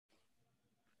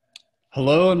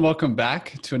Hello and welcome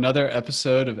back to another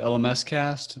episode of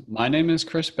LMScast. My name is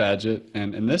Chris Badgett,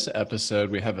 and in this episode,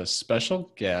 we have a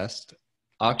special guest,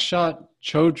 Akshat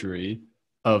Choudhary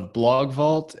of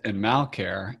BlogVault and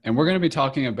MalCare, and we're going to be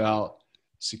talking about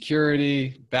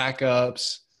security,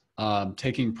 backups,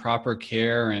 taking proper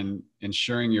care, and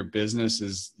ensuring your business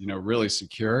is, really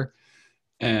secure.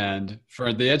 And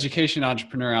for the education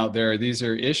entrepreneur out there, these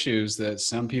are issues that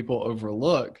some people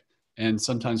overlook and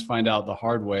sometimes find out the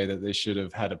hard way that they should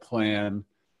have had a plan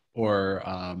or,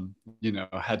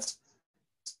 had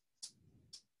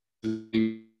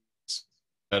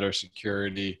better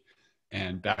security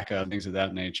and backup, things of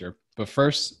that nature. But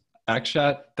first,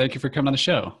 Akshat, thank you for coming on the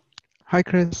show. Hi,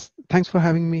 Chris. Thanks for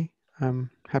having me.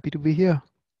 I'm happy to be here.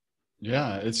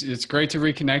 Yeah, it's great to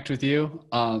reconnect with you.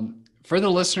 For the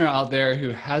listener out there who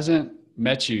hasn't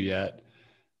met you yet,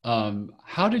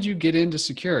 how did you get into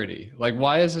security? Like,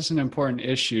 why is this an important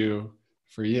issue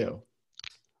for you?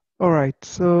 All right.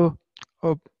 So,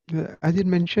 uh, as you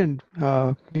mentioned,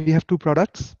 we have two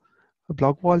products,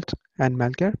 BlogVault and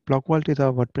MalCare. BlogVault is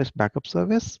our WordPress backup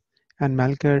service, and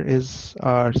MalCare is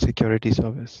our security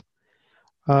service.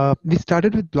 We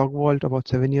started with BlogVault about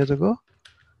 7 years ago,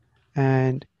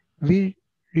 and we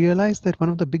realized that one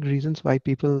of the big reasons why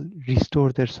people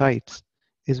restore their sites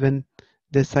is when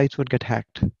their sites would get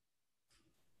hacked.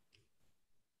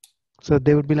 So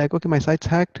they would be like, okay, my site's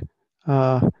hacked.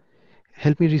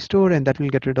 Help me restore, and that will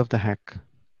get rid of the hack.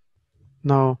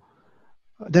 Now,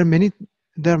 there are many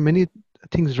there are many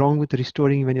things wrong with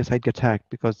restoring when your site gets hacked,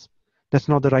 because that's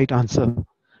not the right answer.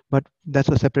 But that's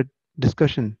a separate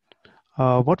discussion.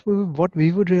 What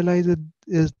we would realize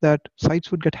is that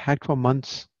sites would get hacked for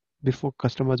months before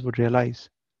customers would realize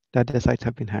that their sites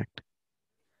have been hacked,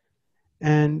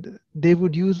 and they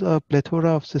would use a plethora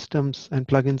of systems and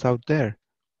plugins out there,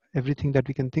 everything that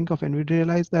we can think of, and we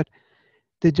realized that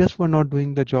they just were not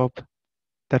doing the job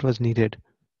that was needed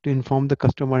to inform the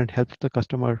customer and help the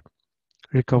customer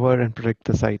recover and protect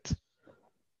the sites.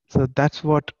 So that's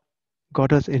what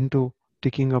got us into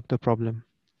taking up the problem.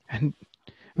 And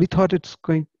we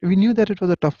knew that it was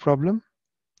a tough problem.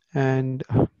 And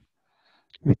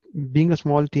with being a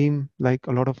small team, like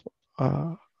a lot of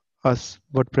uh, us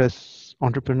WordPress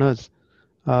entrepreneurs,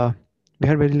 uh, we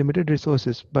had very limited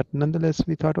resources, but nonetheless,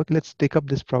 we thought, okay, let's take up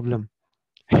this problem.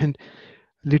 And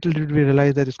little did we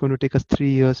realize that it's going to take us 3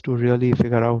 years to really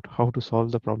figure out how to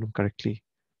solve the problem correctly,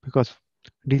 because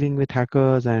dealing with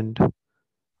hackers and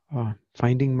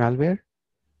finding malware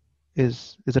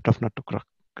is a tough nut to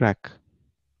crack.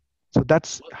 So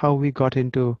that's how we got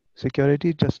into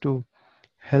security, just to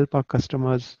help our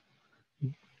customers.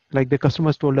 Like, the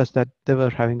customers told us that they were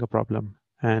having a problem,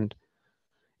 and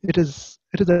it is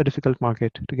a difficult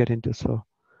market to get into. So,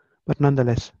 but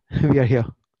nonetheless, we are here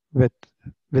with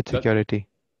That security.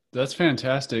 that's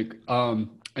fantastic.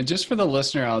 And just for the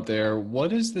listener out there,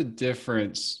 what is the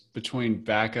difference between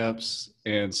backups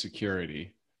and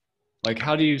security? Like,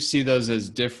 how do you see those as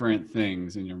different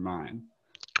things in your mind?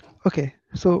 Okay,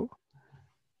 so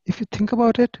if you think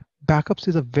about it, backups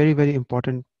is a very, very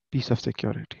important piece of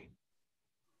security.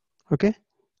 Okay,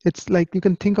 it's like you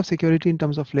can think of security in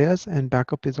terms of layers, and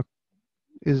backup is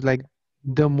like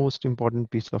the most important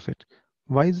piece of it.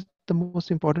 Why is it the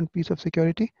most important piece of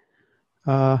security?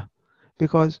 Uh,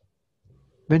 because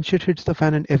when shit hits the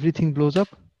fan and everything blows up,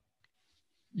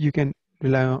 you can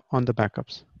rely on the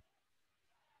backups.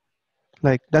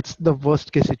 Like, that's the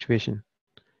worst case situation.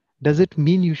 Does it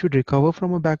mean you should recover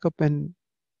from a backup when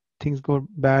things go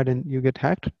bad and you get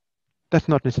hacked? That's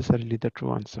not necessarily the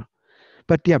true answer.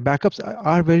 But yeah, backups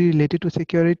are very related to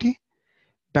security.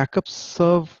 Backups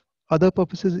serve other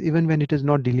purposes even when it is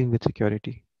not dealing with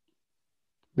security.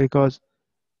 Because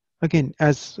again,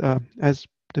 as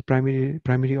the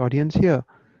primary audience here,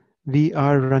 we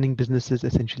are running businesses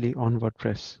essentially on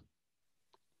WordPress.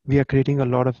 We are creating a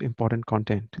lot of important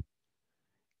content,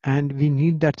 and we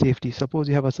need that safety. Suppose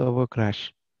you have a server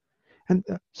crash, and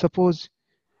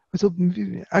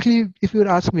actually, if you would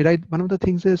ask me, right, one of the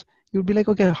things is, you'd be like,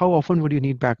 okay, how often would you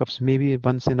need backups? Maybe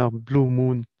once in a blue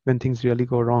moon when things really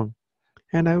go wrong.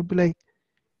 And I would be like,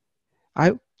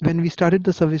 I when we started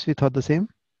the service, we thought the same,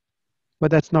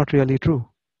 but that's not really true.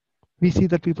 We see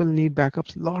that people need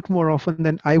backups a lot more often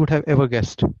than I would have ever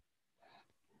guessed.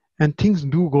 And things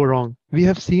do go wrong. We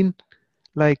have seen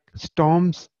like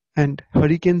storms and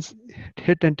hurricanes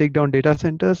hit and take down data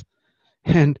centers.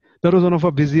 And that was one of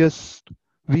our busiest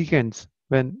weekends,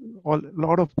 when a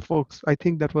lot of folks, I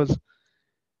think there was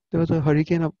a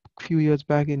hurricane a few years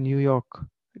back in New York.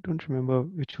 I don't remember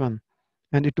which one.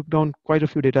 And it took down quite a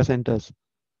few data centers.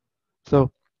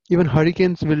 So even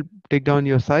hurricanes will take down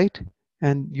your site,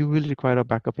 and you will require a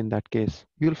backup in that case.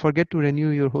 You'll forget to renew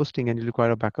your hosting and you'll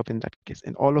require a backup in that case.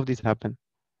 And all of these happen.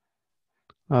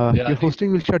 Yeah, I Your think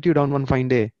hosting will shut you down one fine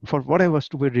day for whatever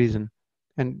stupid reason.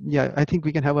 And yeah, I think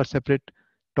we can have a separate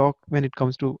talk when it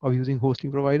comes to abusing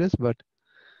hosting providers, but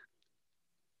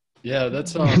yeah,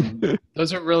 that's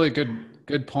those are really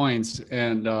good points.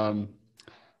 And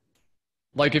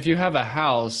like if you have a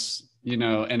house, you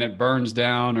know, and it burns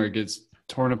down or gets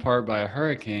torn apart by a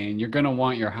hurricane, you're going to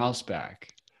want your house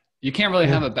back. You can't really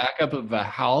have yeah, a backup of a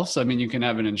house. I mean, you can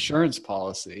have an insurance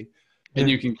policy and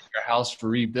yeah. you can get your house for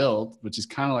rebuilt, which is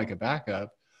kind of like a backup.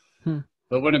 Hmm.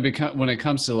 But when it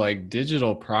comes to like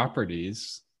digital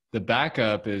properties, the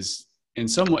backup is in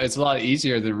some way it's a lot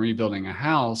easier than rebuilding a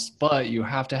house, but you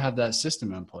have to have that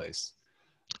system in place.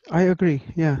 I agree.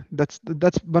 Yeah, that's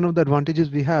one of the advantages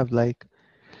we have. Like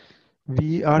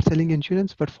we are selling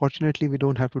insurance, but fortunately we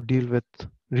don't have to deal with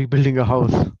rebuilding a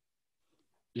house.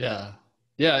 Yeah.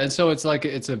 Yeah, and so it's like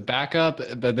it's a backup,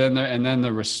 but then and then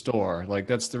the restore, like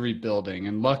that's the rebuilding.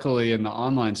 And luckily in the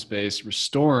online space,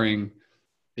 restoring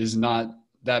is not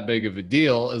that big of a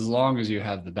deal as long as you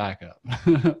have the backup.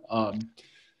 um,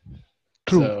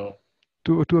 True. so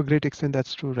To a great extent,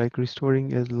 that's true. Like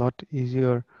restoring is a lot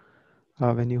easier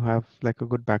when you have like a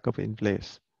good backup in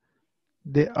place.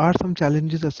 There are some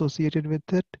challenges associated with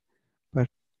it, but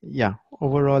yeah,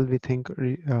 overall we think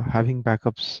having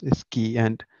backups is key,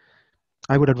 and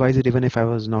I would advise it even if I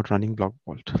was not running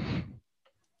BlogVault.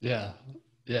 yeah,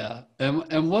 yeah.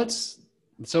 And what's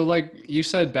so like you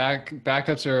said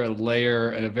backups are a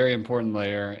layer and a very important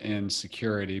layer in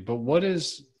security, but what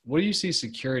do you see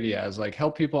security as? Like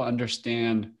help people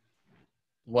understand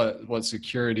what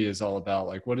security is all about.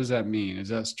 Like what does that mean? Is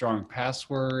that strong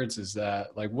passwords? Is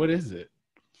that like what is it?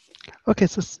 Okay,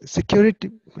 so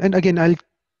security, and again,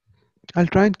 I'll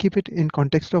try and keep it in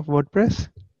context of WordPress,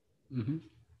 Hmm.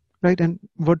 right? And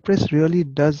WordPress really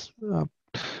does,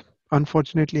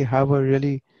 unfortunately, have a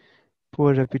really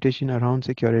poor reputation around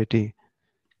security.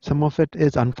 Some of it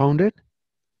is unfounded,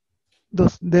 though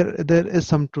there is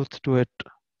some truth to it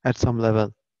at some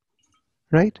level,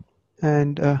 right?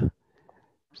 And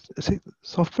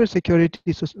software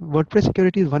security, so WordPress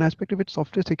security is one aspect of it.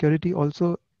 Software security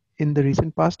also, in the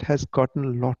recent past, has gotten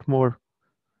a lot more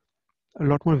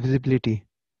visibility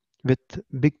with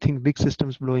big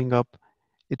systems blowing up.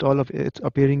 It's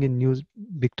appearing in news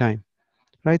big time,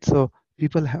 right? So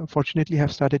people have fortunately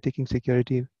have started taking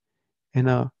security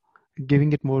and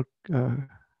giving it more, uh,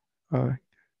 uh,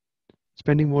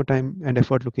 spending more time and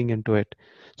effort looking into it.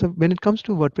 So when it comes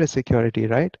to WordPress security,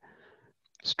 right?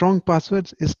 Strong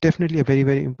passwords is definitely a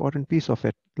very important piece of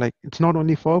it. Like it's not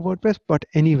only for WordPress, but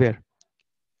anywhere,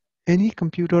 any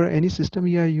computer, any system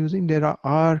you are using,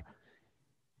 are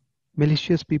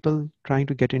malicious people trying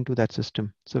to get into that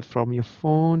system. So from your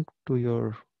phone to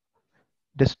your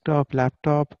desktop,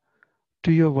 laptop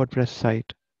to your WordPress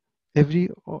site, every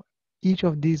each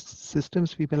of these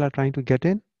systems people are trying to get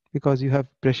in because you have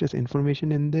precious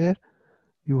information in there.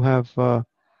 You have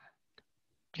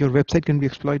your website can be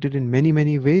exploited in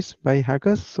many ways by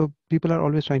hackers. So people are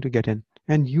always trying to get in,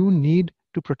 and you need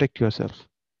to protect yourself.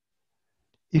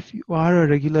 If you are a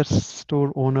regular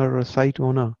store owner or a site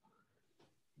owner,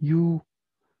 you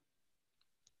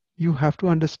you have to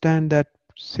understand that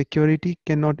security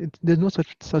there's no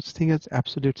such thing as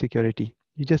absolute security.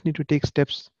 You just need to take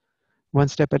steps one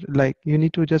step at, like you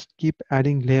need to just keep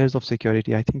adding layers of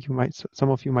security. I think some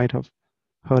of you might have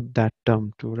heard that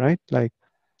term too, right? Like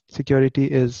security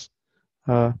is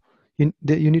uh,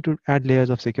 you need to add layers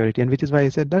of security, and which is why I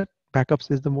said that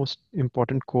backups is the most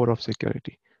important core of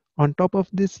security. On top of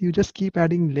this, you just keep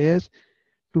adding layers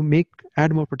to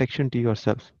add more protection to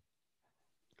yourself.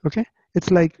 Okay,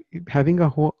 it's like having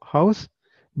a house,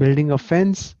 building a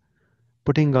fence,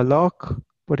 putting a lock,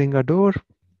 putting a door,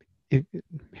 if,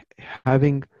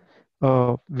 having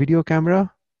a video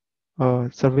camera, a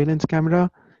surveillance camera,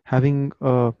 having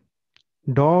a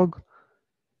dog,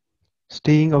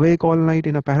 staying awake all night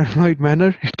in a paranoid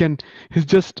manner. It's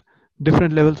just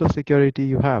different levels of security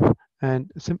you have. And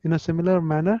in a similar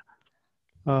manner,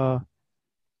 uh,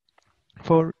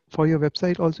 for your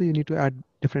website also, you need to add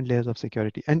different layers of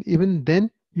security. And even then,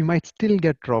 you might still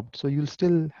get robbed. So you'll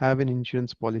still have an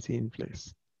insurance policy in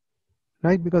place,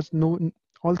 right? Because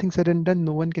all things said and done,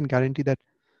 no one can guarantee that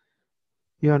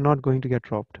you are not going to get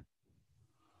robbed.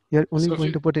 You're only So if going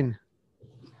you to put in.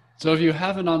 so if you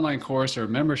have an online course or a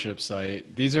membership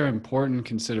site, these are important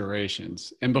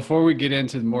considerations. And before we get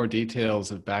into more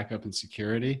details of backup and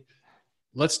security,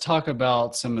 let's talk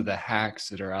about some of the hacks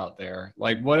that are out there.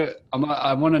 Like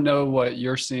I want to know what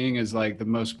you're seeing as like the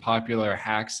most popular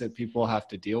hacks that people have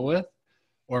to deal with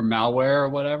or malware or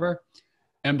whatever.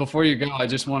 And before you go, I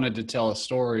just wanted to tell a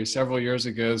story. Several years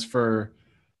ago, for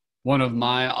one of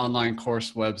my online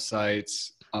course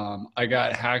websites, I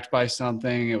got hacked by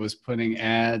something. It was putting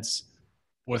ads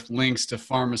with links to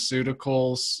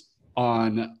pharmaceuticals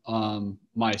on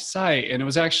my site. And it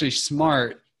was actually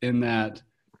smart in that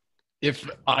if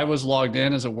I was logged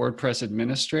in as a WordPress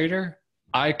administrator,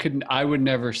 I would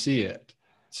never see it.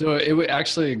 So it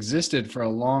actually existed for a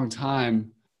long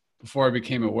time before I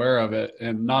became aware of it.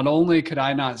 And not only could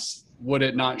I not would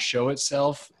it not show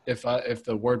itself if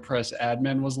the WordPress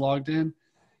admin was logged in,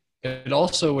 it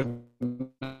also would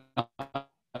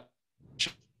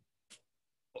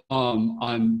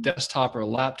on desktop or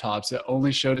laptops. It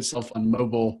only showed itself on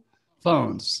mobile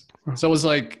phones. So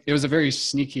it was a very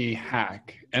sneaky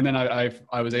hack. And then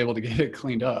I was able to get it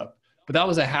cleaned up. But that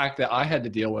was a hack that I had to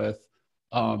deal with.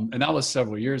 And that was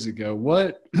several years ago.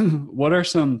 What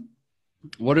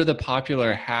are the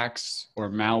popular hacks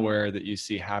or malware that you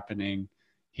see happening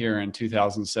here in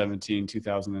 2017,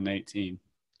 2018?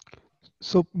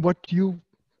 So what you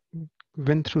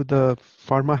went through, the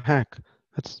pharma hack,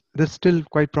 that's still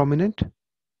quite prominent.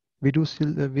 We do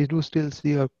still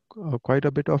see quite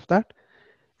a bit of that,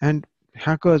 and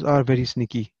hackers are very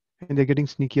sneaky, and they're getting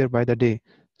sneakier by the day.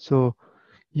 So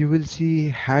you will see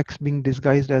hacks being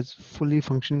disguised as fully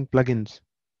functioning plugins,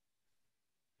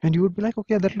 and you would be like,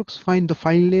 okay, that looks fine. The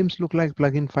file names look like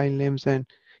plugin file names, and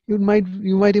you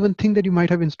might even think that you might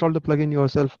have installed the plugin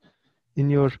yourself in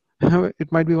your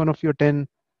it might be one of your 10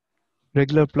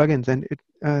 regular plugins, and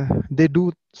they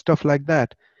do stuff like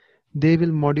that. They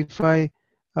will modify.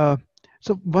 Uh,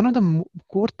 so one of the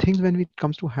core things when it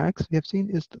comes to hacks we have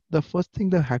seen is the first thing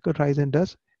the hacker tries and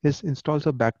does is installs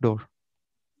a backdoor.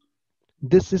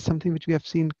 This is something which we have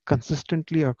seen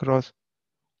consistently across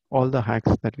all the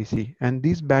hacks that we see. And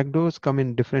these backdoors come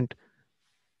in different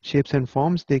shapes and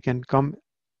forms. They can come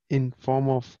in form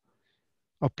of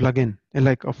a plugin,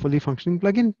 like a fully functioning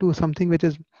plugin, to something which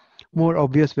is more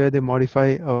obvious, where they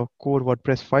modify a core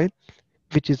WordPress file,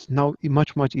 which is now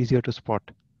much easier to spot.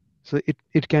 So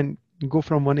it can go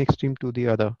from one extreme to the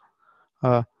other.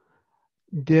 Uh,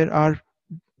 there are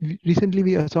Recently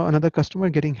we saw another customer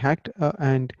getting hacked,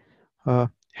 and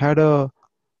had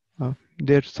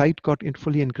their site got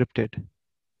fully encrypted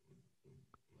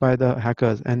by the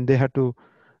hackers, and they had to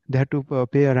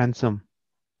pay a ransom.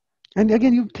 And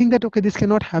again, you think that, okay, this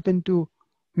cannot happen to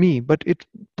me, but it's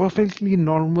perfectly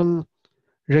normal,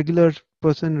 regular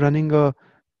person running a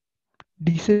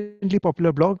decently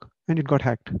popular blog, and it got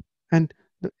hacked. And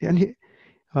he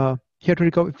had to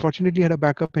recover. Fortunately, he had a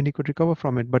backup and he could recover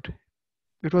from it. But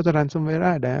it was a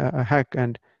ransomware a hack,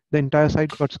 and the entire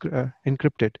site got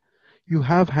encrypted. You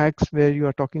have hacks where you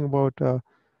are talking about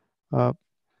uh,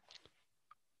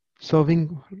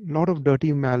 serving a lot of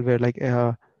dirty malware, like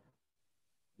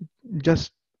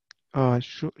just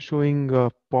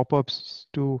showing pop-ups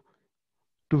to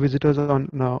visitors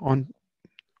on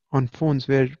phones,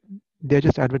 where they're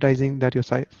just advertising that your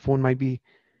phone might be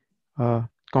uh,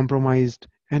 compromised.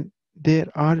 And there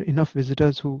are enough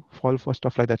visitors who fall for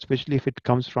stuff like that, especially if it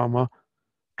comes from a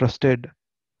trusted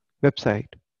website.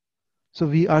 So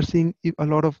we are seeing a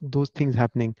lot of those things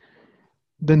happening.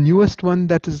 The newest one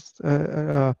that is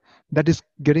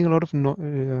getting a lot of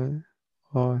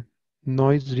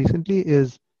noise recently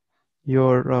is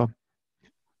your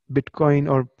Bitcoin,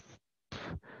 or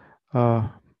uh,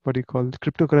 what do you call it,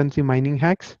 cryptocurrency mining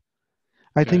hacks.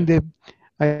 I think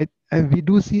Okay. we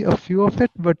do see a few of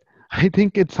it, but I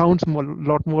think it sounds a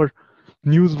lot more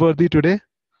newsworthy today.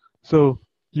 So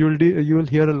you'll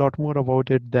hear a lot more about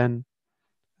it than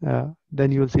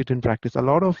you will see it in practice. A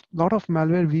lot of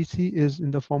malware we see is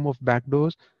in the form of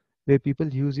backdoors, where people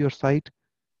use your site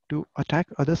to attack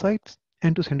other sites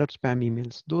and to send out spam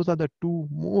emails. Those are the two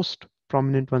most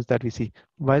prominent ones that we see.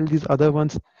 While these other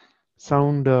ones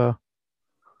sound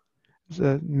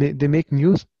they make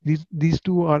news, these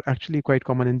two are actually quite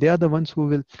common, and they are the ones who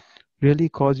will really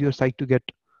cause your site to get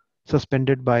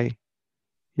suspended by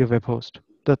your web host.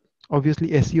 The obviously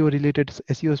SEO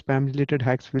spam related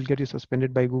hacks will get you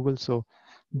suspended by Google. So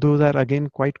those are again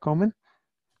quite common,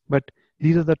 but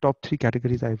these are the top three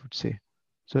categories, I would say.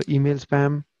 So email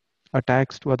spam,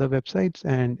 attacks to other websites,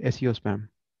 and SEO spam.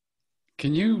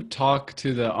 Can you talk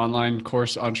to the online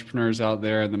course entrepreneurs out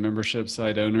there and the membership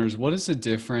site owners? What is the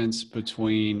difference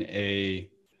between a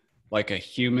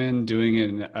human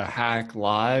doing a hack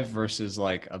live versus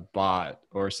like a bot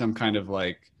or some kind of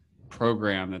like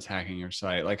program that's hacking your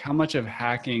site? Like how much of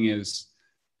hacking is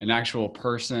an actual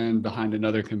person behind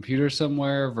another computer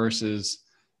somewhere versus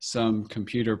some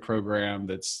computer program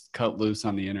that's cut loose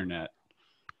on the internet?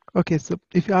 Okay, so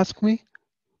if you ask me,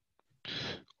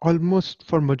 almost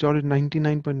for majority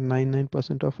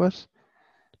 99.99% of us,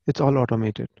 it's all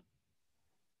automated.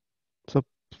 So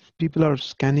people are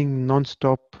scanning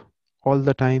non-stop all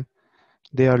the time.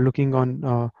 They are looking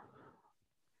on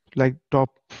like top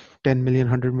 10 million,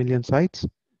 100 million sites.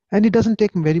 And it doesn't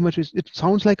take very much. It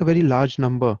sounds like a very large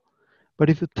number, but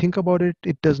if you think about it,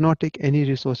 it does not take any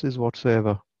resources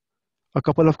whatsoever. A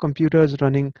couple of computers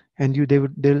running, and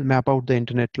they'll map out the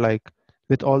internet, like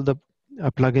with all the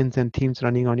plugins and themes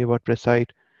running on your WordPress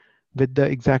site, with the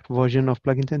exact version of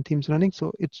plugins and themes running.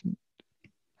 So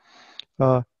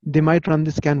they might run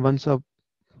the scan once a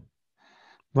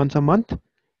month,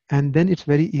 and then it's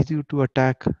very easy to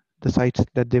attack the sites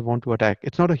that they want to attack.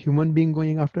 It's not a human being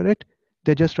going after it.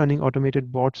 They're just running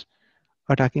automated bots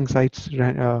attacking sites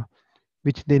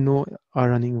which they know are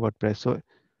running WordPress. So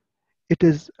it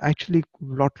is actually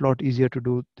a lot easier to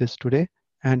do this today,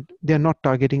 and they're not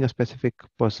targeting a specific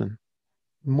person.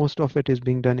 Most of it is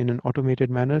being done in an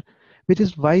automated manner, which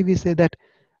is why we say that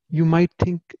you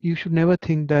should never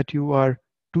think that you are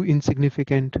too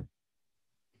insignificant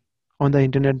on the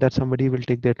internet that somebody will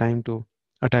take their time to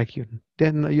attack you.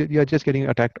 Then you're just getting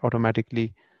attacked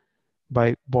automatically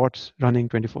by bots running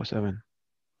 24/7.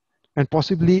 And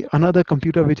possibly another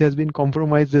computer which has been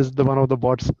compromised is the one of the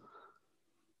bots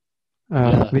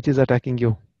Yeah. which is attacking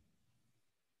you.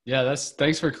 Yeah,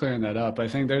 thanks for clearing that up. I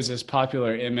think there's this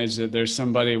popular image that there's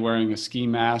somebody wearing a ski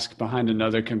mask behind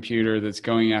another computer that's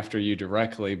going after you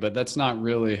directly, but that's not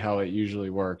really how it usually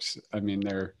works. I mean,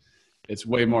 it's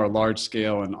way more large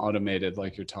scale and automated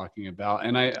like you're talking about.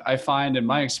 And I find in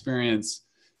my experience,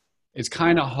 it's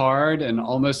kind of hard and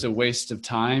almost a waste of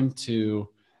time to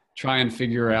try and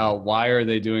figure out why are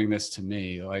they doing this to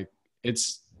me? Like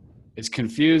it's it's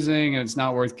confusing and it's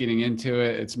not worth getting into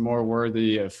it. It's more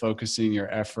worthy of focusing your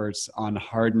efforts on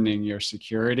hardening your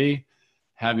security,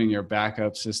 having your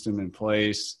backup system in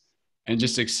place, and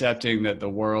just accepting that the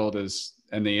world is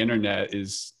and the internet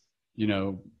is, you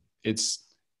know, it's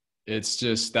that's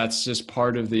just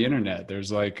part of the internet.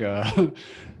 There's like I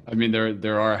mean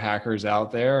there are hackers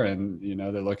out there and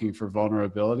they're looking for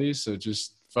vulnerabilities. So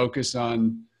just focus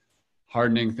on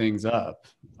hardening things up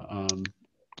and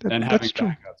having That's true.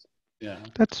 backups. Yeah.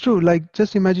 That's true. Like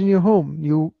just imagine your home.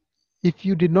 If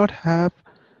you did not have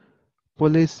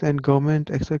police and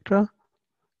government, etc.,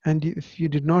 and if you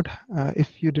did not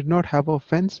have a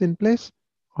fence in place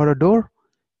or a door,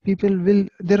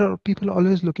 there are people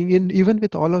always looking in. Even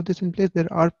with all of this in place,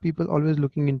 there are people always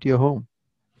looking into your home.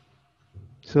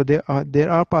 So there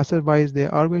are passerbys. They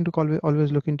are going to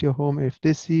always look into your home. If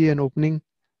they see an opening,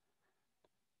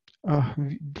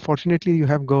 fortunately you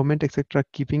have government, etc.,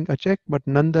 keeping a check, but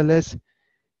nonetheless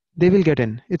they will get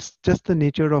in. It's just the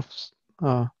nature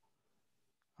uh,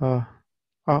 uh,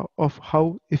 of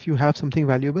how, if you have something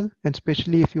valuable, and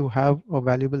especially if you have a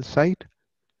valuable site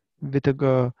with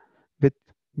with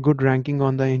good ranking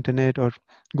on the internet or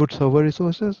good server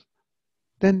resources,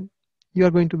 then you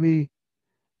are going to be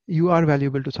you are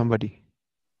valuable to somebody.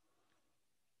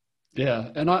 Yeah.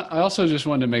 And I also just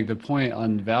wanted to make the point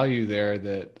on value there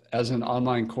that as an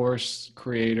online course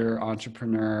creator,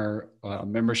 entrepreneur,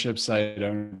 membership site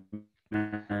owner,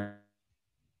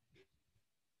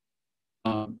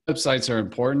 websites are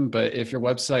important, but if your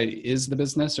website is the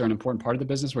business or an important part of the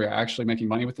business where you're actually making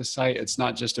money with the site, it's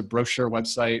not just a brochure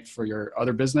website for your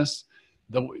other business.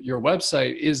 Your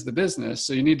website is the business.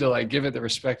 So you need to like give it the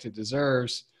respect it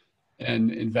deserves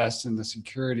and invest in the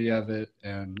security of it.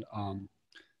 And,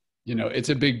 it's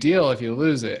a big deal if you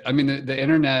lose it. I mean, the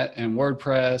internet and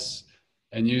WordPress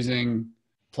and using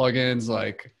plugins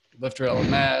like Lifter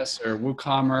LMS or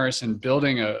WooCommerce and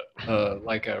building a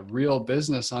real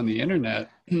business on the internet.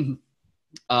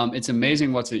 It's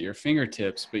amazing what's at your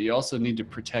fingertips, but you also need to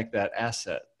protect that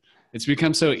asset. It's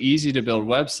become so easy to build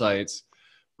websites.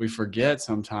 We forget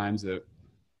sometimes that,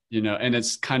 and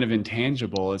it's kind of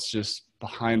intangible. It's just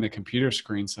behind the computer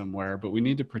screen somewhere, but we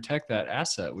need to protect that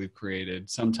asset we've created,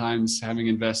 sometimes having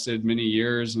invested many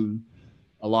years and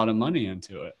a lot of money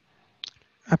into it.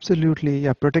 Absolutely,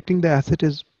 yeah. Protecting the asset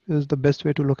is the best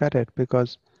way to look at it,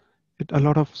 because a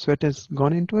lot of sweat has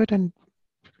gone into it, and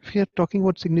we are talking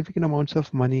about significant amounts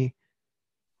of money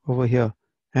over here,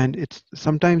 and it's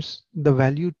sometimes the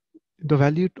value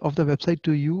of the website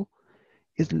to you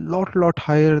is lot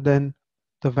higher than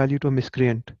the value to a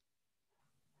miscreant.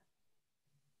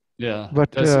 Yeah,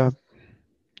 But that's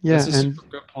yeah, a and super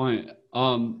good point.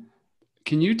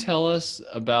 Can you tell us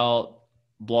about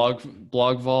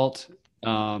BlogVault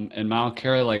and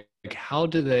MalCare? Like,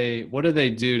 what do they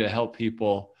do to help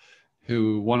people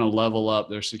who want to level up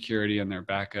their security and their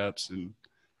backups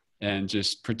and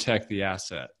just protect the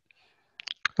asset?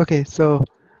 okay, so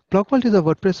BlogVault is a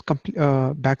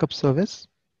WordPress backup service.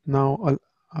 Now,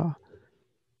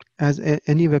 as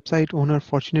any website owner,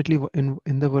 fortunately, in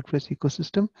the WordPress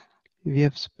ecosystem, we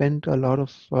have spent a lot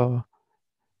of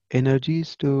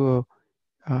energies to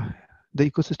the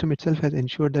ecosystem itself has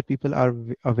ensured that people are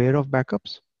aware of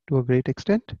backups to a great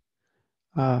extent.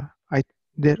 Uh, I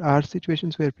There are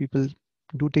situations where people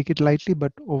do take it lightly,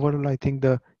 but overall, I think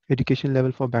the education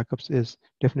level for backups is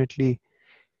definitely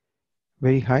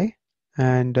very high.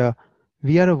 And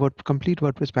we are a complete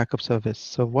WordPress backup service.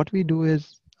 So what we do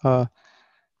is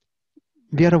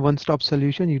we are a one-stop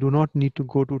solution. You do not need to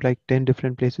go to like 10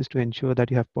 different places to ensure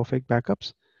that you have perfect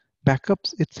backups.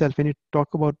 Backups itself, when you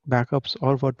talk about backups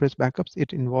or WordPress backups,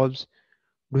 it involves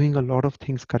doing a lot of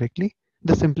things correctly.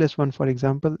 The simplest one, for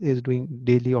example, is doing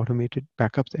daily automated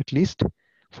backups. At least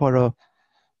for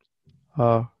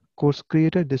a course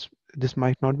creator, this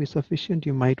might not be sufficient.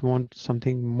 You might want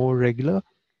something more regular,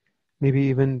 maybe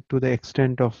even to the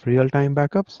extent of real-time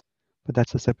backups, but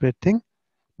that's a separate thing.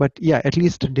 But yeah, at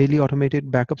least daily automated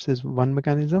backups is one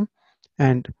mechanism,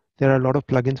 and there are a lot of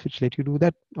plugins which let you do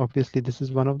that. Obviously, this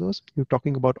is one of those. You're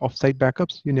talking about offsite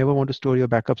backups. You never want to store your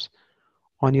backups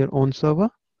on your own server.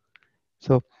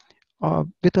 So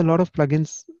with a lot of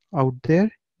plugins out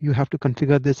there, you have to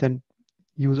configure this and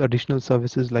use additional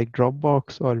services like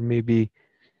Dropbox or maybe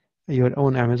your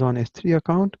own Amazon S3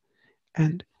 account.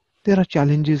 And there are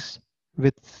challenges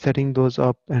with setting those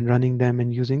up and running them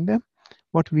and using them.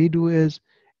 What we do is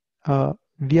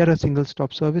we are a single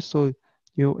stop service. So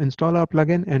you install our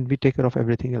plugin and we take care of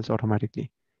everything else automatically.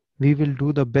 We will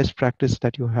do the best practice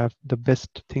that you have, the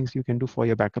best things you can do for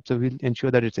your backup. So we'll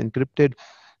ensure that it's encrypted.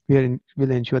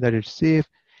 We'll ensure that it's safe.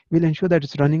 We'll ensure that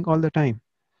it's running all the time.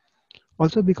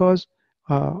 Also because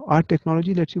our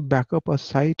technology lets you back up a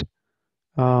site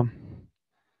um,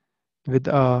 with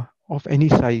of any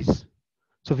size.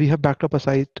 So we have backed up a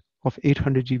site of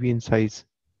 800 GB in size.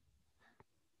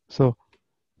 So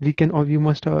we can, or you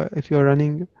must, if you're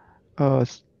running a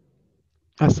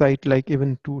site like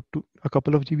even to a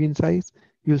couple of GB in size,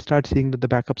 you'll start seeing that the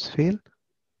backups fail.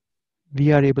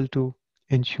 We are able to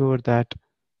ensure that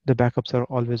the backups are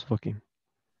always working.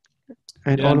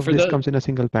 And Yeah, all of this comes in a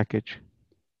single package.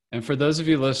 and for those of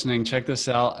you listening, check this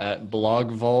out at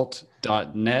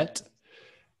blogvault.net.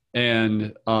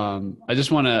 And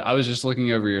I was just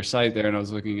looking over your site there and I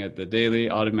was looking at the daily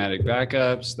automatic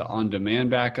backups, the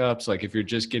on-demand backups. Like if you're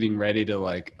just getting ready to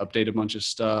like update a bunch of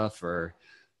stuff or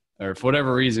for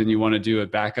whatever reason you want to do a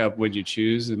backup when you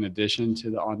choose in addition to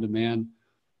the on-demand,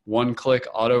 one-click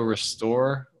auto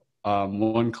restore,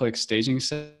 one-click staging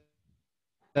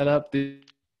setup. These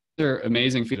are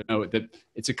amazing for you to know that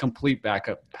it's a complete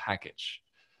backup package.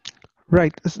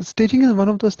 Right. Staging is one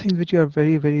of those things which you are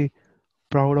very, very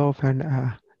proud of. And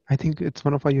I think it's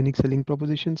one of our unique selling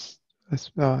propositions.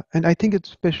 And I think it's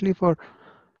especially for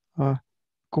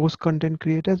course content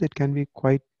creators, it can be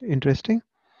quite interesting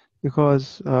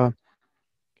because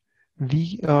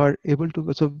we are able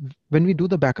to, so when we do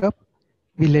the backup,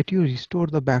 we let you restore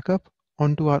the backup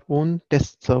onto our own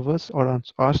test servers or on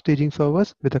our staging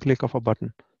servers with a click of a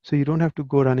button. So you don't have to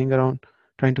go running around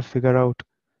trying to figure out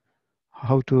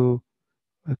how to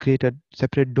create a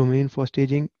separate domain for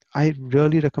staging. I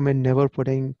really recommend never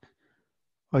putting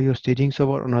your staging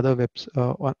server on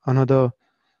on another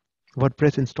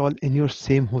WordPress install in your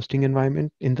same hosting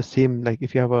environment, in the same, like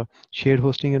if you have a shared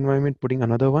hosting environment, putting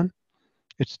another one,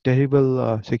 it's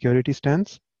terrible security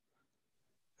stance.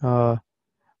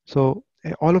 So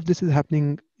all of this is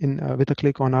happening in with a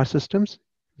click on our systems.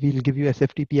 We'll give you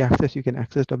SFTP access. You can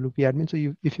access WP admin.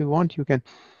 So if you want, you can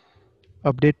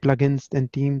update plugins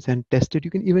and themes and test it.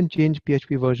 You can even change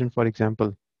PHP version, for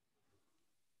example.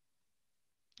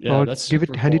 Yeah, Or that's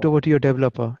super hand it cool. over to your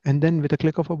developer. And then with a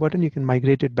click of a button, you can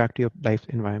migrate it back to your live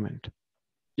environment.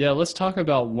 Yeah, let's talk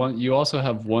about one. You also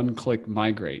have one-click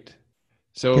migrate.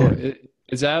 So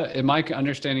Yeah, am I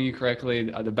understanding you correctly?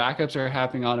 The backups are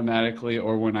happening automatically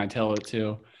or when I tell it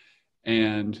to.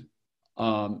 And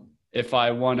if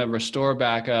I want to restore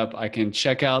backup, I can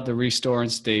check out the restore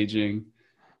and staging.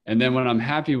 And then when I'm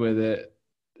happy with it,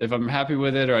 if I'm happy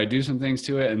with it or I do some things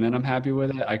to it and then I'm happy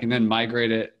with it, I can then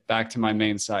migrate it back to my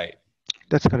main site.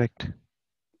 that's correct. So,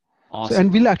 and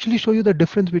Awesome. we'll actually show you the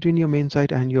difference between your main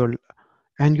site and your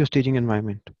staging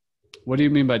environment. What do you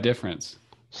mean by difference?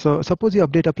 So suppose you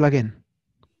update a plugin.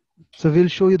 So we'll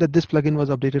show you that this plugin was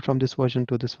updated from this version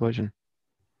to this version.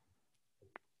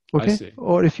 I Okay. see.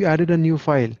 Or if you added a new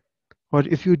file, or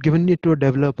if you'd given it to a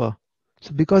developer.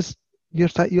 So because your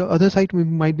other site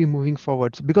might be moving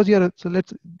forward. So because so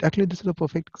let's actually, this is a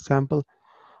perfect example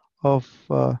of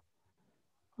uh,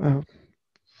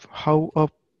 how a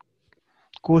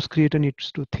course creator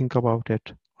needs to think about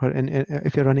it, or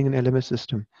if you're running an LMS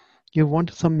system, you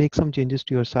want to make some changes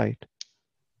to your site,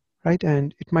 right?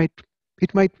 And it might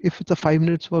if it's a 5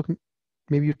 minutes work,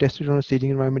 maybe you test it on a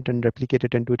staging environment and replicate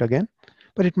it and do it again.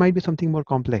 But it might be something more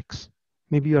complex.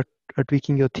 Maybe are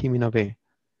tweaking your theme in a way.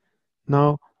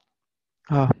 Now,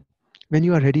 uh, when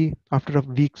you are ready after a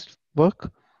week's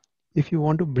work, if you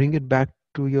want to bring it back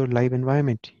to your live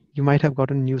environment, you might have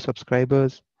gotten new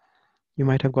subscribers, you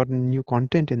might have gotten new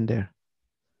content in there.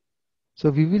 So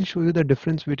we will show you the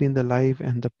difference between the live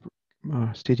and the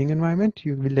staging environment.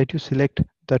 You will let you select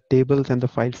the tables and the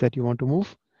files that you want to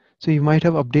move. So you might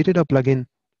have updated a plugin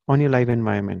on your live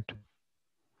environment.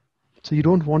 So you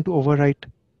don't want to overwrite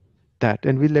that,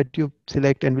 and we'll let you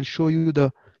select and we'll show you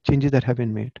the changes that have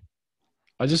been made.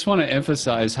 I just want to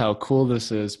emphasize how cool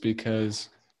this is, because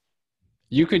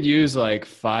you could use like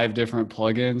 5 different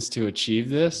plugins to achieve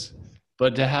this,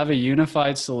 but to have a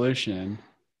unified solution,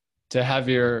 to have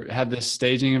this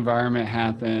staging environment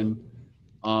happen,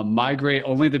 migrate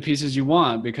only the pieces you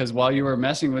want, because while you were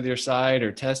messing with your site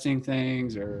or testing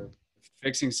things or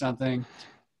fixing something,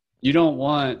 you don't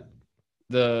want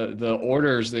the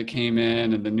orders that came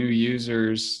in and the new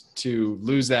users to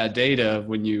lose that data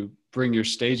when you bring your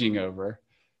staging over.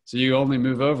 So you only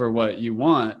move over what you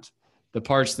want, the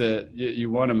parts that you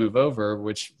want to move over,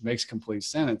 which makes complete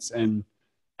sense. And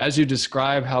as you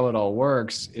describe how it all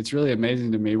works, it's really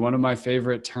amazing to me. One of my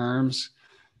favorite terms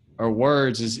or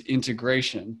words is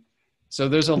integration. So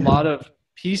there's a lot of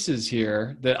pieces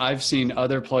here that I've seen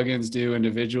other plugins do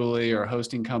individually or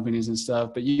hosting companies and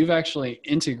stuff, but you've actually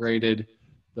integrated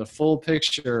the full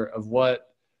picture of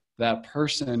what that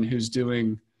person who's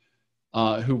doing,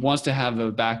 who wants to have a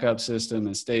backup system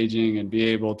and staging and be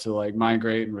able to like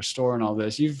migrate and restore and all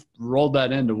this, you've rolled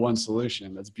that into one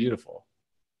solution. That's beautiful.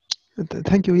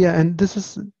 Thank you. Yeah, and this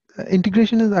is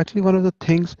integration is actually one of the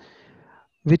things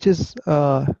which is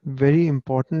very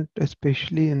important,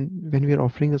 especially when we are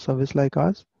offering a service like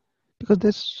ours, because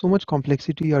there's so much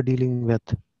complexity you're dealing with.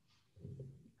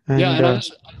 Yeah, and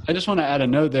I just want to add a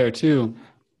note there too.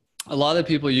 A lot of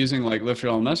people using like Lift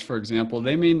Your LMS, for example,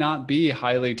 they may not be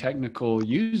highly technical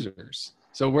users.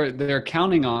 So they're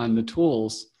counting on the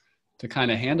tools to kind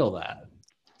of handle that.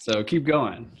 So keep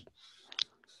going.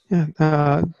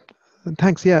 Yeah,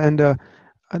 thanks. Yeah, and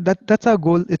that's our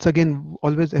goal. It's again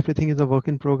always everything is a work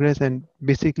in progress, and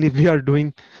basically we are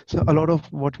doing so. A lot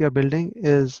of what we are building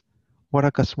is what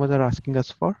our customers are asking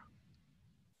us for.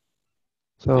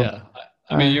 So Yeah,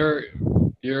 I mean,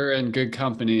 you're in good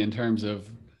company in terms of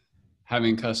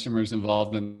having customers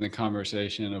involved in the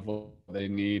conversation of what they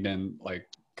need and like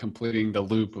completing the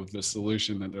loop of the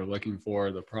solution that they're looking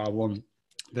for, the problem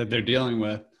that they're dealing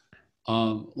with.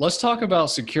 Let's talk about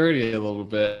security a little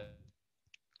bit.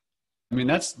 I mean,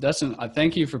 I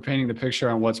thank you for painting the picture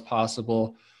on what's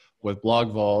possible with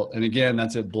BlogVault. And again,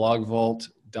 that's at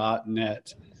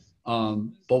blogvault.net.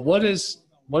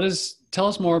 But tell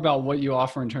us more about what you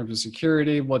offer in terms of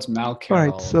security. What's MalCare all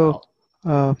right. all So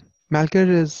about? MalCare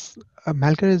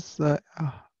is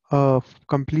a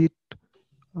complete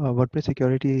WordPress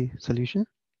security solution.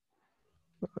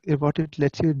 What it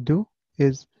lets you do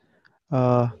is,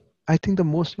 I think the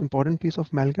most important piece of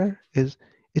MalCare is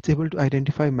it's able to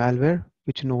identify malware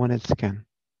which no one else can.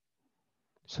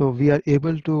 So we are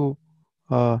able to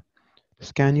uh,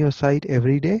 scan your site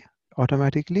every day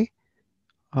automatically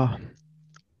uh,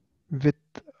 with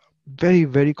very,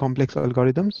 very complex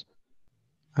algorithms.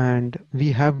 And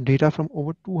we have data from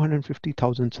over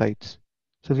 250,000 sites.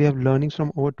 So we have learnings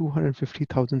from over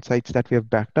 250,000 sites that we have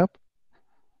backed up.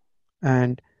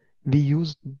 And we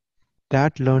use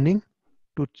that learning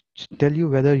to tell you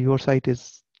whether your site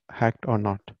is hacked or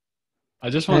not. I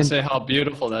just want to And say how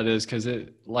beautiful that is, because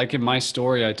like in my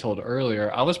story I told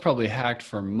earlier, I was probably hacked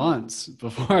for months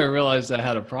before I realized I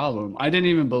had a problem. I didn't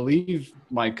even believe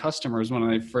my customers when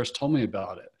they first told me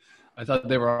about it. I thought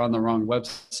they were on the wrong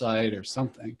website or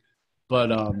something. But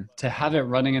to have it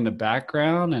running in the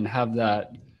background and have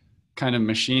that kind of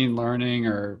machine learning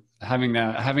or having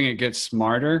it get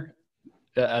smarter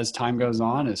as time goes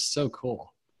on is so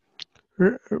cool.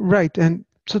 right. And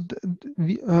so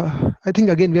I think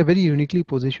again, we are very uniquely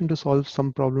positioned to solve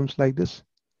some problems like this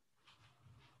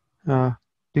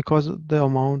because of the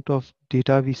amount of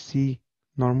data we see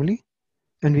normally,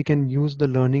 and we can use the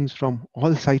learnings from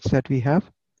all sites that we have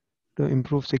to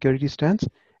improve security stance.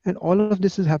 And all of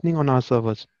this is happening on our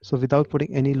servers. So without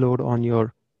putting any load on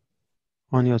your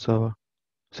server.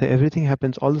 So everything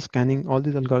happens, all the scanning, all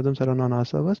these algorithms are on our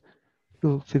servers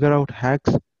to figure out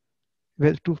hacks,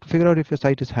 to figure out if your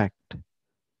site is hacked.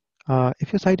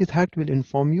 If your site is hacked, we'll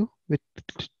inform you with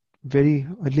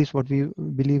at least what we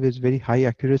believe is very high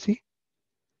accuracy.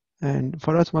 And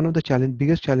for us, one of the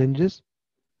biggest challenges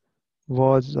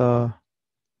was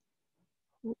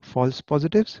false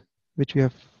positives, which we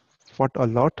have fought a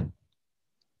lot.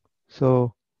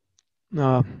 So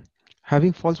uh,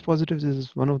 having false positives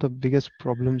is one of the biggest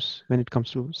problems when it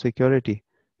comes to security,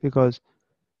 because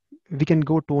we can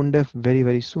go tone deaf very,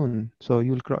 very soon. So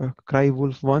you'll cry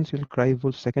wolf once, you'll cry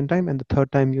wolf second time, and the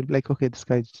third time you'll be like, okay, this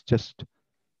guy's just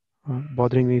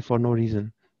bothering me for no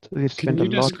reason. So we've Can spent a you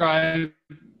lot.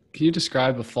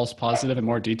 describe a false positive in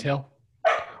more detail?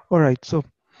 All right. So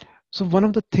one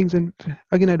of the things, and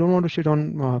again, I don't want to shit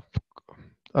on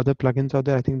other plugins out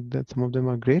there. I think that some of them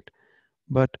are great,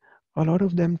 but a lot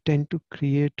of them tend to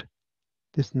create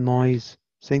this noise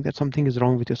saying that something is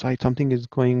wrong with your site, something is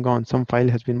going on, some file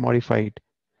has been modified.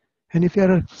 And if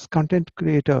you're a content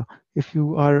creator, if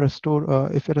you're a store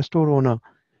owner,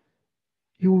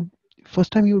 you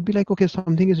first time you would be like, okay,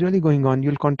 something is really going on.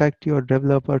 You'll contact your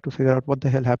developer to figure out what the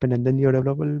hell happened, and then your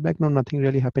developer will be like, no, nothing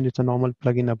really happened. It's a normal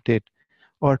plugin update.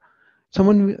 Or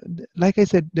someone, like I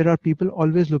said, there are people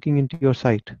always looking into your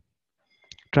site,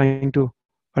 trying to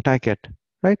attack it,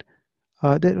 right?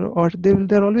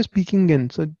 They're always peeking in.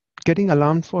 So getting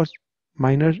alarmed for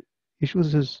minor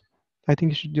issues is, I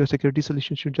think your security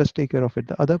solution should just take care of it.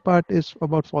 The other part is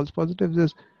about false positives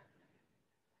is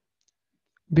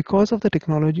because of the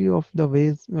technology of the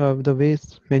ways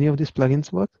many of these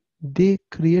plugins work, they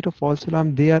create a false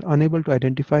alarm. They are unable to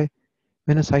identify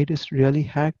when a site is really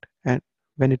hacked and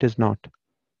when it is not.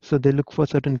 So they look for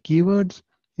certain keywords.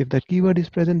 If that keyword is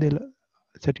present, they'll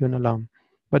set you an alarm.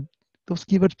 But those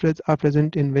keywords are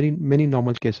present in very many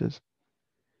normal cases.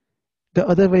 The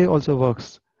other way also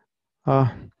works. Uh,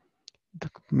 the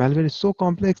malware is so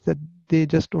complex that they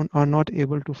just are not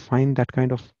able to find that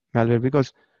kind of malware,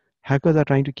 because hackers are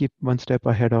trying to keep one step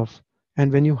ahead of.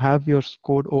 And when you have your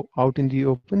code out in the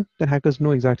open, then hackers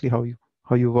know exactly how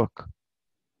you work,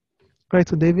 right?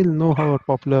 So they will know how a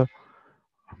popular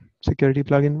security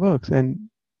plugin works, and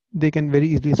they can very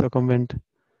easily circumvent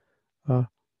uh,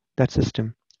 that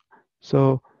system.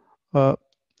 So uh,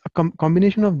 a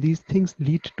combination of these things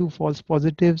lead to false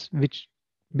positives, which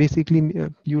basically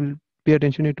you'll pay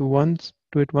attention to it once,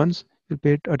 you'll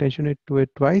pay attention to it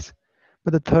twice,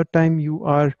 but the third time you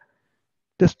are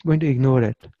just going to ignore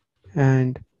it.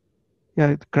 And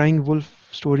yeah, the crying wolf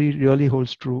story really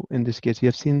holds true in this case. We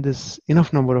have seen this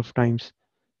enough number of times.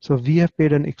 So we have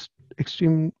paid an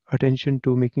extreme attention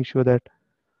to making sure that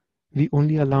we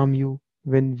only alarm you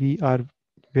when we are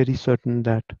very certain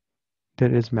that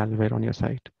there is malware on your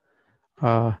site.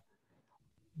 Uh,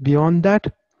 Beyond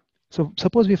that, so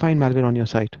suppose we find malware on your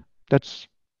site. That's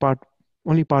part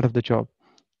only part of the job.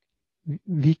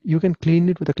 You can clean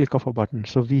it with a click of a button.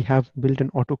 So we have built an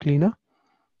auto cleaner,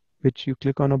 which you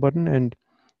click on a button and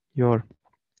your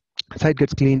site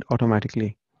gets cleaned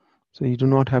automatically. So you do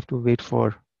not have to wait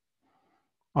for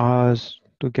hours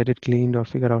to get it cleaned or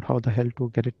figure out how the hell to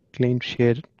get it cleaned,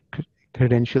 share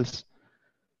credentials,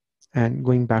 and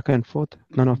going back and forth.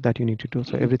 None of that you need to do.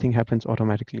 So everything happens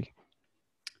automatically.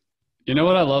 You know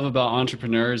what I love about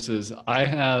entrepreneurs is I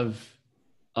have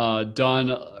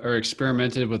done or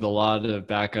experimented with a lot of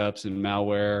backups and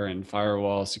malware and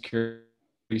firewall security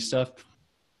stuff.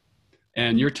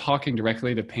 And you're talking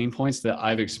directly to pain points that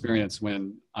I've experienced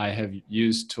when I have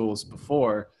used tools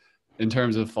before in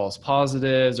terms of false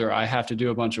positives, or I have to do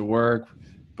a bunch of work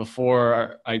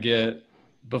before I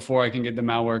can get the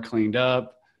malware cleaned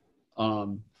up.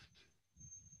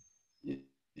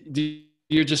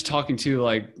 You're just talking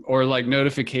to or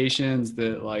notifications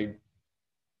that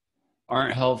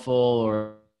aren't helpful,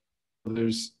 or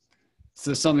there's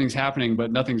something's happening, but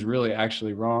nothing's really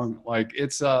actually wrong.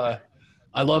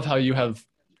 I love how you have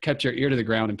kept your ear to the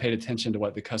ground and paid attention to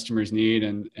what the customers need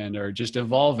and are just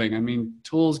evolving. I mean,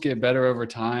 tools get better over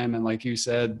time. And like you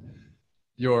said,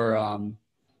 you're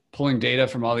pulling data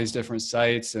from all these different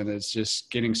sites and it's just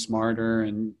getting smarter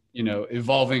and,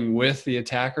 evolving with the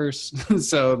attackers.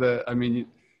 So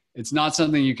it's not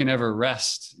something you can ever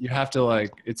rest. You have to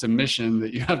it's a mission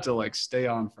that you have to stay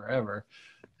on forever.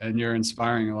 And you're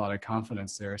inspiring a lot of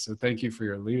confidence there. So thank you for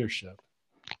your leadership.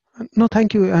 No,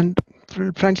 thank you. And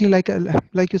frankly, like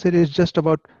you said, it's just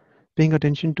about paying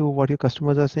attention to what your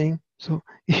customers are saying. So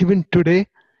even today,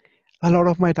 a lot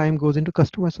of my time goes into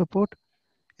customer support.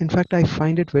 In fact, I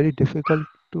find it very difficult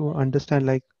to understand.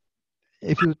 Like,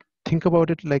 if you think about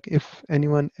it, like if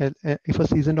a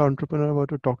seasoned entrepreneur were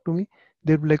to talk to me,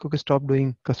 they'd be like, okay, stop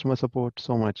doing customer support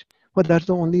so much. But that's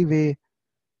the only way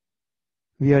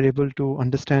we are able to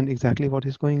understand exactly what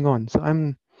is going on. So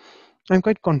I'm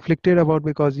quite conflicted about,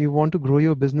 because you want to grow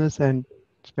your business and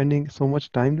spending so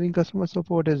much time doing customer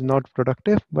support is not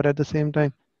productive, but at the same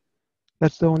time,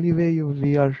 that's the only way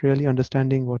we are really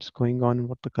understanding what's going on and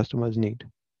what the customers need.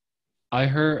 I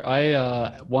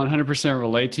 100%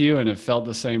 relate to you and have felt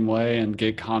the same way and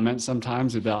get comments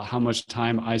sometimes about how much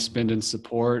time I spend in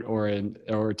support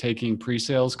or taking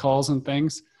pre-sales calls and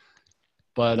things.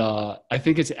 But I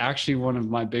think it's actually one of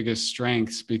my biggest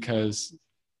strengths because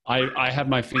I have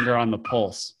my finger on the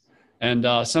pulse. And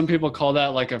some people call that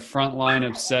like a frontline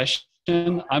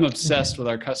obsession. I'm obsessed with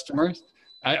our customers.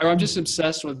 I'm just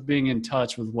obsessed with being in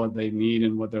touch with what they need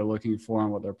and what they're looking for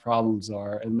and what their problems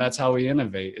are. And that's how we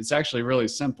innovate. It's actually really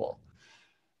simple.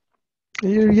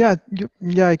 Yeah,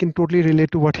 yeah, I can totally relate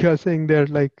to what you are saying there.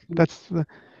 Like that's,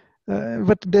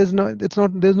 but there's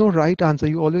no right answer.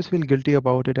 You always feel guilty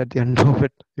about it at the end of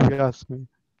it, if you ask me.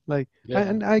 Like, Yeah.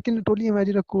 and I can totally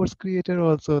imagine a course creator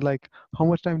also. Like, how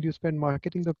much time do you spend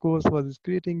marketing the course versus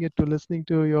creating it to listening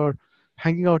to your,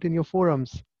 hanging out in your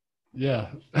forums? Yeah.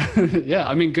 Yeah.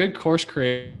 I mean, good course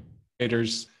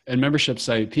creators and membership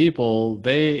site people,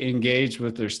 they engage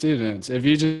with their students. If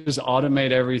you just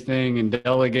automate everything and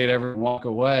delegate everything, walk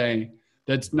away,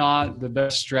 that's not the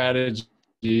best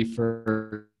strategy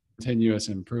for continuous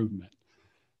improvement.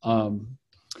 Um,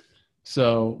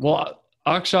 well,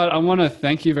 Akshat, I want to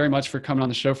thank you very much for coming on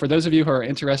the show. For those of you who are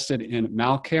interested in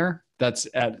MalCare, that's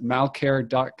at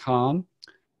malcare.com.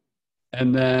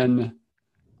 And then,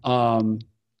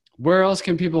 where else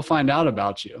can people find out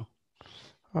about you?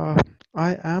 Uh,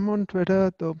 I am on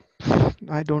Twitter, though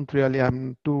I don't really.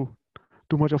 I'm too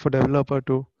much of a developer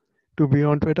to be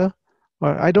on Twitter.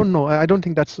 Or I don't know. I don't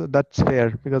think that's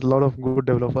fair because a lot of good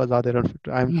developers are there on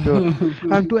Twitter.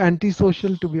 I'm too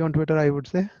antisocial to be on Twitter, I would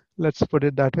say. Let's put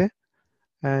it that way.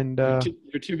 And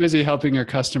You're too busy helping your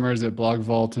customers at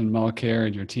BlogVault and MalCare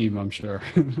and your team, I'm sure.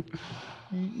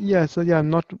 yeah, so yeah, I'm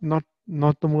not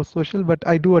the most social, but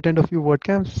I do attend a few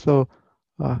WordCamps. So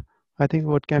uh, I think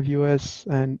WordCamp US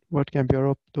and WordCamp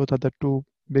Europe, those are the two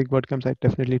big WordCamps I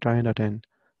definitely try and attend.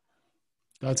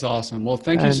 That's awesome. Well,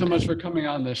 thank you so much for And coming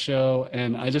on the show.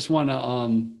 And I just want to,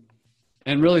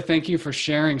 and really thank you for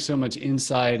sharing so much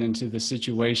insight into the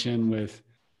situation with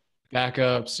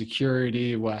backup,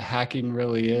 security, what hacking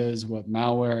really is, what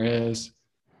malware is,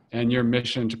 and your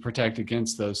mission to protect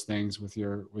against those things with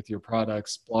your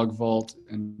products, BlogVault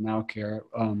and MalCare.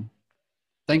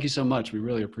 Thank you so much. We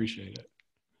really appreciate it.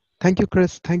 thank you,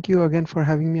 Chris. Thank you again for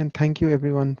having me, and thank you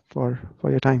everyone for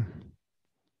your time.